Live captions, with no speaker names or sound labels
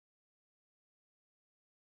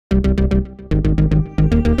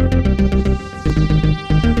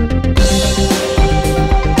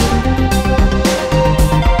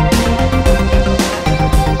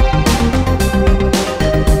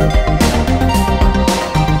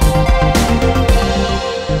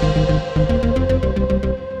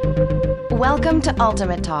Welcome to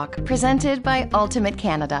Ultimate Talk, presented by Ultimate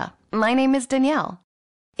Canada. My name is Danielle.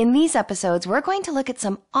 In these episodes, we're going to look at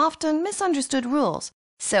some often misunderstood rules,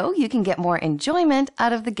 so you can get more enjoyment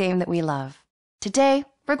out of the game that we love. Today,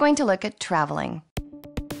 we're going to look at traveling.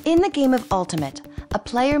 In the game of Ultimate, a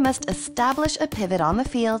player must establish a pivot on the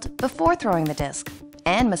field before throwing the disc,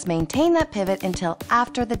 and must maintain that pivot until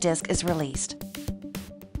after the disc is released.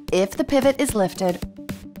 If the pivot is lifted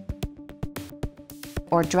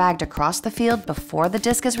or dragged across the field before the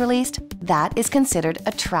disc is released, that is considered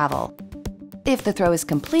a travel. If the throw is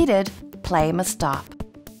completed, play must stop.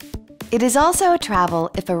 It is also a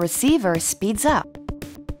travel if a receiver speeds up,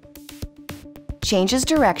 changes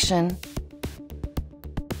direction,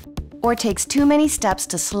 or takes too many steps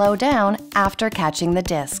to slow down after catching the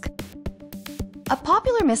disc. A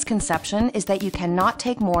popular misconception is that you cannot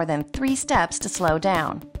take more than 3 steps to slow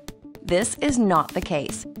down. This is not the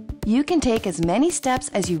case. You can take as many steps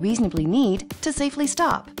as you reasonably need to safely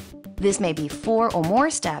stop. This may be 4 or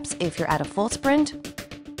more steps if you're at a full sprint,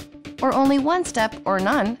 or only 1 step or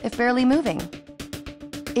none if barely moving.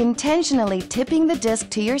 Intentionally tipping the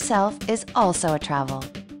disc to yourself is also a travel.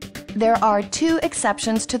 There are 2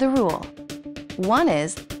 exceptions to the rule. One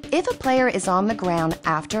is, if a player is on the ground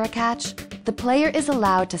after a catch, the player is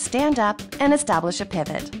allowed to stand up and establish a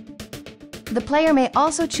pivot. The player may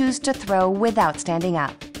also choose to throw without standing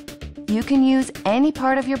up. You can use any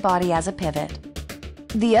part of your body as a pivot.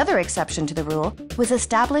 The other exception to the rule was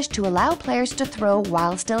established to allow players to throw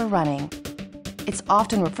while still running. It's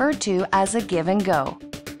often referred to as a give and go.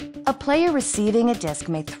 A player receiving a disc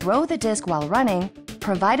may throw the disc while running,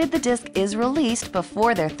 provided the disc is released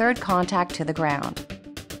before their third contact to the ground.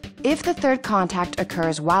 If the third contact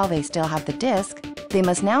occurs while they still have the disc, they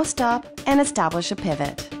must now stop and establish a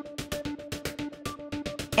pivot.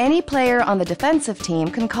 Any player on the defensive team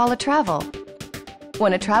can call a travel.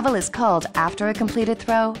 When a travel is called after a completed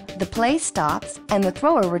throw, the play stops and the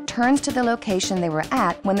thrower returns to the location they were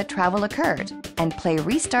at when the travel occurred, and play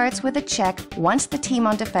restarts with a check once the team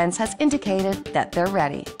on defense has indicated that they're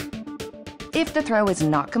ready. If the throw is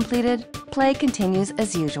not completed, play continues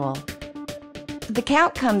as usual. The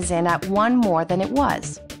count comes in at 1 more than it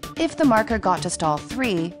was. If the marker got to stall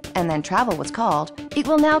 3 and then travel was called, it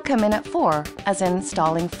will now come in at 4, as in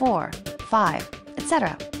stalling 4, 5,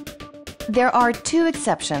 etc. There are 2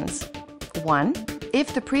 exceptions. 1,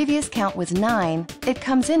 if the previous count was 9, it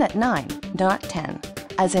comes in at 9, not 10,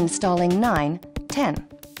 as in stalling 9, 10.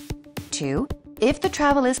 2, if the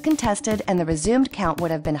travel is contested and the resumed count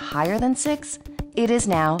would have been higher than 6, it is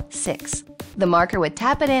now 6. The marker would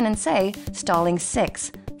tap it in and say, stalling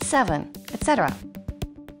 6, 7, etc.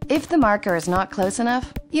 If the marker is not close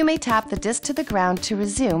enough, you may tap the disc to the ground to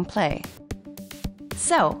resume play.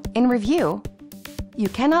 So, in review, you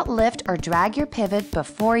cannot lift or drag your pivot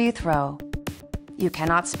before you throw. You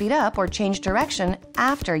cannot speed up or change direction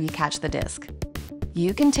after you catch the disc.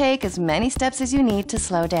 You can take as many steps as you need to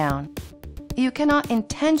slow down. You cannot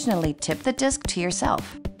intentionally tip the disc to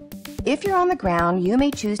yourself. If you're on the ground, you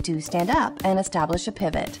may choose to stand up and establish a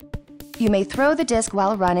pivot. You may throw the disc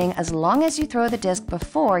while running as long as you throw the disc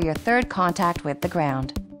before your third contact with the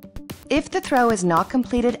ground. If the throw is not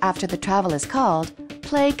completed after the travel is called,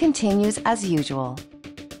 play continues as usual.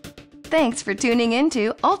 Thanks for tuning in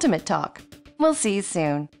to Ultimate Talk. We'll see you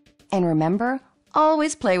soon. And remember,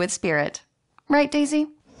 always play with spirit. Right, Daisy?